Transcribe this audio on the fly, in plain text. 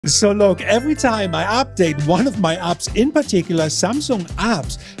So look, every time I update one of my apps, in particular Samsung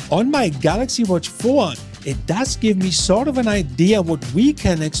apps, on my Galaxy Watch 4, it does give me sort of an idea what we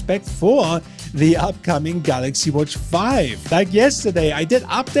can expect for the upcoming Galaxy Watch 5. Like yesterday, I did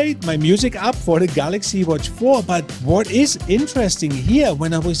update my music app for the Galaxy Watch 4, but what is interesting here,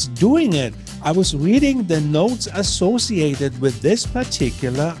 when I was doing it, I was reading the notes associated with this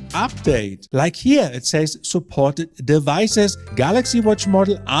particular update. Like here, it says supported devices, Galaxy Watch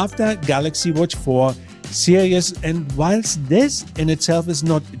model after Galaxy Watch 4 series. And whilst this in itself is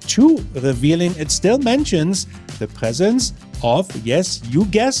not too revealing, it still mentions the presence of, yes, you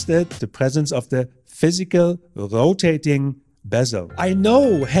guessed it, the presence of the physical rotating bezel. I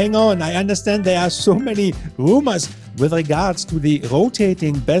know, hang on, I understand there are so many rumors with regards to the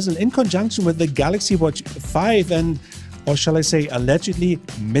rotating bezel in conjunction with the Galaxy Watch 5 and, or shall I say, allegedly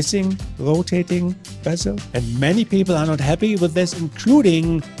missing rotating bezel. And many people are not happy with this,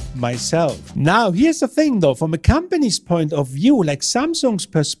 including myself. Now, here's the thing though, from a company's point of view, like Samsung's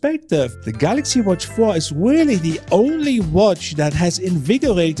perspective, the Galaxy Watch 4 is really the only watch that has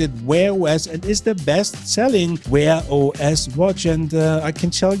invigorated Wear OS and is the best-selling Wear OS watch. And I can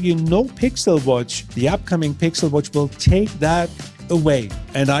tell you, no Pixel watch, the upcoming Pixel watch, will take that away.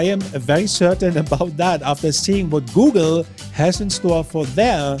 And I am very certain about that after seeing what Google has in store for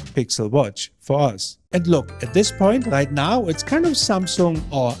their Pixel watch for us. And look, at this point right now, it's kind of Samsung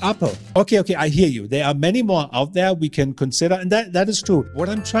or Apple. Okay, I hear you. There are many more out there we can consider, and that is true. What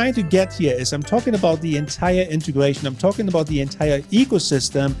I'm trying to get here is I'm talking about the entire integration. I'm talking about the entire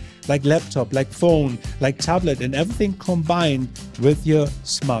ecosystem, like laptop, like phone, like tablet, and everything combined with your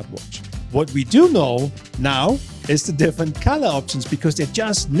smartwatch. What we do know now is the different color options, because they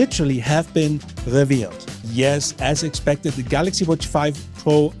just literally have been revealed. Yes, as expected, the Galaxy Watch 5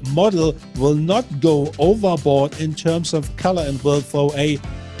 Pro model will not go overboard in terms of color and will throw a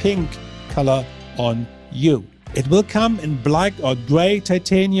pink color on you. It will come in black or gray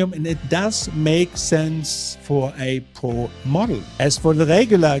titanium, and it does make sense for a Pro model. As for the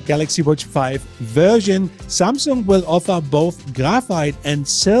regular Galaxy Watch 5 version, Samsung will offer both graphite and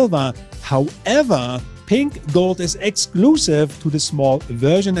silver. However, pink gold is exclusive to the small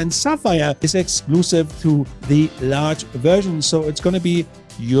version and sapphire is exclusive to the large version. So it's going to be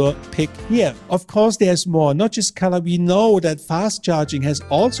your pick here. Of course, there's more, not just color. We know that fast charging has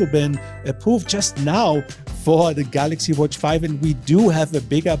also been approved just now for the Galaxy Watch 5, and we do have a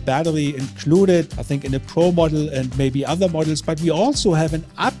bigger battery included, I think, in a Pro model and maybe other models, but we also have an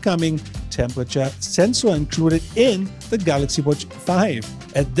upcoming temperature sensor included in the Galaxy Watch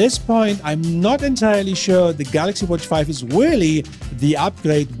 5. At this point, I'm not entirely sure the Galaxy Watch 5 is really the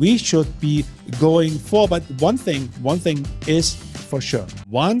upgrade we should be going for, but one thing is for sure.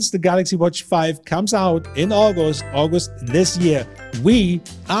 Once the Galaxy Watch 5 comes out in August this year,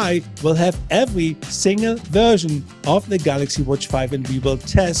 I will have every single version of the Galaxy Watch 5, and we will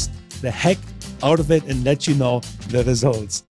test the heck out of it and let you know the results.